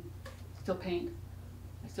violin, still paint,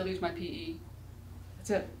 I still use my PE. That's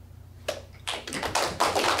it.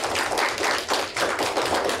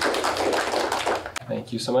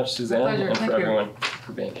 Thank you so much, Suzanne, and for everyone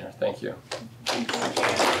for being here. Thank you.